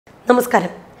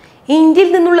നമസ്കാരം. ഇന്ത്യയിൽ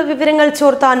നിന്നുള്ള വിവരങ്ങൾ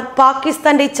ചോർത്താൻ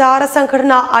പാകിസ്ഥാന്റെ ചാര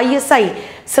സംഘടന ISI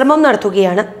ശ്രമം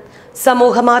നടത്തുകയാണ്.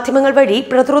 സമൂഹ മാധ്യമങ്ങൾ വഴി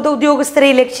പ്രതിരോധ ഉദ്യോഗസ്ഥരെ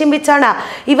ലക്ഷ്യം വെച്ചാണ്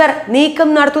ഇവർ നീക്കം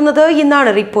നടത്തുന്നത്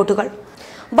എന്നാണ് റിപ്പോർട്ടുകൾ.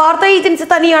 വാർത്താ ഏജൻസി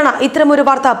തന്നെയാണ് ഇത്തരമൊരു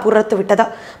വാർത്ത പുറത്തുവിട്ടത്.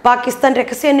 പാകിസ്ഥാൻ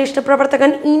രഹസ്യാന്വേഷണ പ്രവർത്തകൻ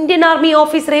ഇന്ത്യൻ ആർമി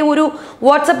ഓഫീസറെ ഒരു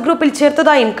വാട്സ്ആപ്പ് ഗ്രൂപ്പിൽ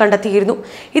ചേർത്തതായും കണ്ടെത്തിയിരുന്നു.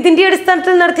 ഇതിന്റെ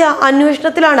അടിസ്ഥാനത്തിൽ നടത്തിയ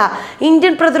അന്വേഷണത്തിലാണ്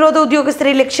ഇന്ത്യൻ പ്രതിരോധ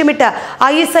ഉദ്യോഗസ്ഥരെ ലക്ഷ്യമിട്ട്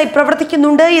ISI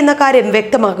പ്രവർത്തിക്കുന്നുണ്ട് എന്ന കാര്യം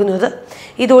വ്യക്തമാകുന്നത്.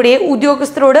 ഇതോടെ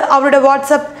ഉദ്യോഗസ്ഥരോട് അവരുടെ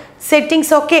വാട്സ്ആപ്പ്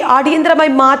സെറ്റിംഗ്സ് ഒക്കെ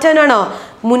അടിയന്തരമായി മാറ്റാനാണ്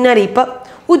മുന്നറിയിപ്പ്.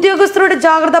 ഉദ്യോഗസ്ഥരോട്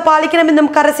ജാഗ്രത പാലിക്കണമെന്നും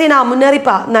കരസേന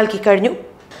മുന്നറിയിപ്പ് നൽകി കഴിഞ്ഞു.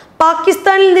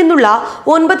 പാകിസ്ഥാനിൽ നിന്നുള്ള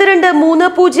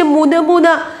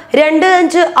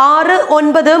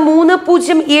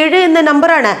 92303325693007 എന്ന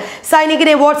നമ്പറാണ്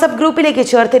സൈനികരെ വാട്സ്ആപ്പ് ഗ്രൂപ്പിലേക്ക്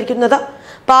ചേർത്തിരിക്കുന്നത്.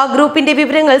 പാക് ഗ്രൂപ്പിന്റെ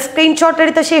വിവരങ്ങൾ സ്ക്രീൻഷോട്ട്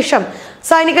എടുത്ത ശേഷം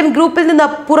സൈനികൻ ഗ്രൂപ്പിൽ നിന്ന്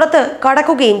പുറത്ത്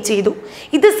കടക്കുകയും ചെയ്തു.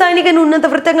 ഇത് സൈനികൻ ഉന്നത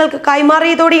വൃത്തങ്ങൾക്ക്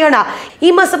കൈമാറിയതോടെയാണ് ഈ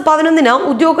മാസം 11-ന്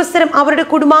ഉദ്യോഗസ്ഥരും അവരുടെ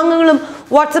കുടുംബാംഗങ്ങളും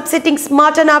വാട്സ്ആപ്പ് സെറ്റിംഗ്സ്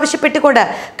മാറ്റാൻ ആവശ്യപ്പെട്ടുകൊണ്ട്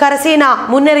കരസേന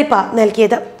മുന്നറിയിപ്പ്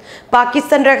നൽകിയത്.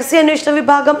 പാകിസ്ഥാൻ രഹസ്യാന്വേഷണ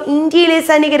വിഭാഗം ഇന്ത്യയിലെ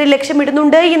സൈനികരെ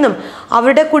ലക്ഷ്യമിടുന്നുണ്ട് എന്നും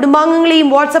അവരുടെ കുടുംബാംഗങ്ങളെയും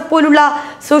വാട്സ്ആപ്പ് പോലുള്ള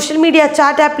സോഷ്യൽ മീഡിയ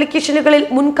ചാറ്റ് ആപ്ലിക്കേഷനുകളിൽ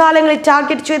മുൻകാലങ്ങളിൽ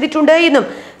ടാർഗറ്റ് ചെയ്തിട്ടുണ്ട് എന്നും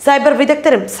സൈബർ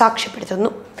വിദഗ്ധരും സാക്ഷ്യപ്പെടുത്തുന്നു.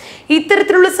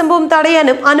 ഇത്തരത്തിലുള്ള സംഭവം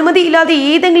തടയാനും അനുമതിയില്ലാതെ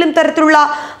ഏതെങ്കിലും തരത്തിലുള്ള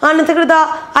അനധികൃത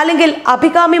അല്ലെങ്കിൽ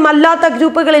അഭികാമ്യമല്ലാത്ത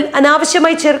ഗ്രൂപ്പുകളിൽ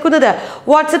അനാവശ്യമായി ചേർക്കുന്നത്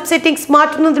വാട്സ്ആപ്പ് സെറ്റിംഗ്സ്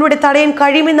മാറ്റുന്നതിലൂടെ തടയാൻ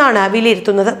കഴിയുമെന്നാണ്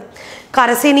വിലയിരുത്തുന്നത്.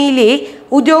 കരസേനയിലെ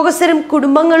ഉദ്യോഗസ്ഥരും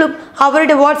കുടുംബങ്ങളും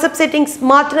അവരുടെ വാട്സ്ആപ്പ് സെറ്റിംഗ്സ്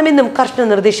മാറ്റണമെന്നും കർശന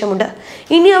നിർദ്ദേശമുണ്ട്.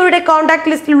 ഇനി അവരുടെ കോൺടാക്ട്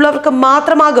ലിസ്റ്റിലുള്ളവർക്ക്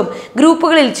മാത്രമാകും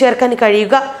ഗ്രൂപ്പുകളിൽ ചേർക്കാൻ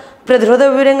കഴിയുക. പ്രതിരോധ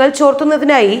വിവരങ്ങൾ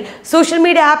ചോർത്തുന്നതിനായി സോഷ്യൽ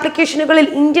മീഡിയ ആപ്ലിക്കേഷനുകളിൽ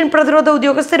ഇന്ത്യൻ പ്രതിരോധ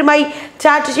ഉദ്യോഗസ്ഥരുമായി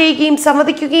ചാറ്റ് ചെയ്യുകയും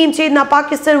സംവദിക്കുകയും ചെയ്യുന്ന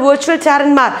പാകിസ്ഥാൻ വെർച്വൽ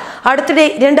ചാരന്മാർ അടുത്തിടെ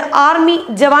 2 ആർമി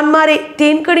ജവാന്മാരെ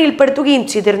തേൻകണിയിൽപ്പെടുത്തുകയും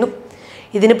ചെയ്തിരുന്നു.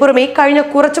 ഇതിനു പുറമെ കഴിഞ്ഞ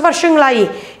കുറച്ചു വർഷങ്ങളായി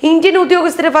ഇന്ത്യൻ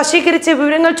ഉദ്യോഗസ്ഥരെ വശീകരിച്ച്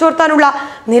വിവരങ്ങൾ ചോർത്താനുള്ള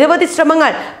നിരവധി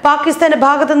ശ്രമങ്ങൾ പാകിസ്ഥാന്റെ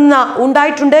ഭാഗത്തു നിന്ന്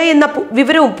ഉണ്ടായിട്ടുണ്ട് എന്ന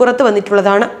വിവരവും പുറത്തു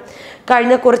വന്നിട്ടുള്ളതാണ്.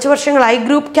 കഴിഞ്ഞ കുറച്ചു വർഷങ്ങളായി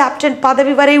ഗ്രൂപ്പ് ക്യാപ്റ്റൻ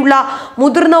പദവി വരെയുള്ള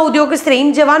മുതിർന്ന ഉദ്യോഗസ്ഥരെയും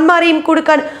ജവാന്മാരെയും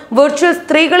കൊടുക്കാൻ വെർച്വൽ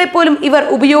സ്ത്രീകളെ പോലും ഇവർ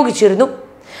ഉപയോഗിച്ചിരുന്നു.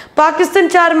 പാകിസ്ഥാൻ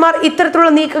ചാരന്മാർ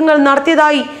ഇത്തരത്തിലുള്ള നീക്കങ്ങൾ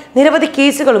നടത്തിയതായി നിരവധി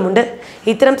കേസുകളുമുണ്ട്.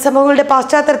 ഇത്തരം സംഭവങ്ങളുടെ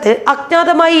പശ്ചാത്തലത്തിൽ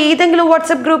അജ്ഞാതമായി ഏതെങ്കിലും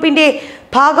വാട്സ്ആപ്പ് ഗ്രൂപ്പിന്റെ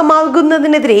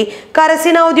ഭാഗമാകുന്നതിനെതിരെ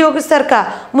കരസേനാ ഉദ്യോഗസ്ഥർക്ക്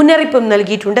മുന്നറിയിപ്പും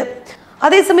നൽകിയിട്ടുണ്ട്.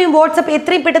 അതേസമയം വാട്സ്ആപ്പ്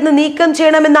എത്രയും പെട്ടെന്ന് നീക്കം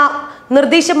ചെയ്യണമെന്ന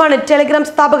നിർദ്ദേശമാണ് ടെലിഗ്രാം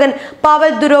സ്ഥാപകൻ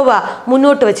പാവൽ ദുരോവ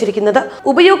മുന്നോട്ട് വച്ചിരിക്കുന്നത്.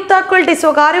 ഉപയോക്താക്കളുടെ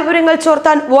സ്വകാര്യ വിവരങ്ങൾ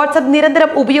ചോർത്താൻ വാട്സ്ആപ്പ് നിരന്തരം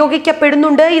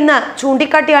ഉപയോഗിക്കപ്പെടുന്നുണ്ട് എന്ന്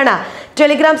ചൂണ്ടിക്കാട്ടിയാണ്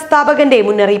ടെലിഗ്രാം സ്ഥാപകന്റെ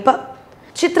മുന്നറിയിപ്പ്.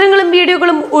 ചിത്രങ്ങളും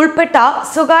വീഡിയോകളും ഉൾപ്പെട്ട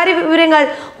സ്വകാര്യ വിവരങ്ങൾ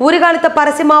ഒരു കാലത്ത്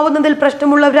പരസ്യമാവുന്നതിൽ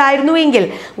പ്രശ്നമുള്ളവരായിരുന്നുവെങ്കിൽ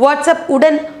വാട്സ്ആപ്പ്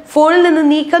ഉടൻ ഫോണിൽ നിന്ന്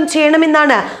നീക്കം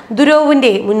ചെയ്യണമെന്നാണ്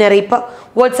ദുരോവിന്റെ മുന്നറിയിപ്പ്.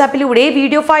 വാട്സാപ്പിലൂടെ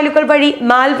വീഡിയോ ഫയലുകൾ വഴി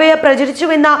മാൽവെയർ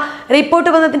പ്രചരിച്ചുവെന്ന റിപ്പോർട്ട്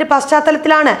വന്നതിന്റെ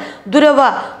പശ്ചാത്തലത്തിലാണ് ദുരോവ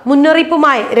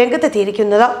മുന്നറിയിപ്പുമായി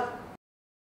രംഗത്തെത്തിയിരിക്കുന്നത്.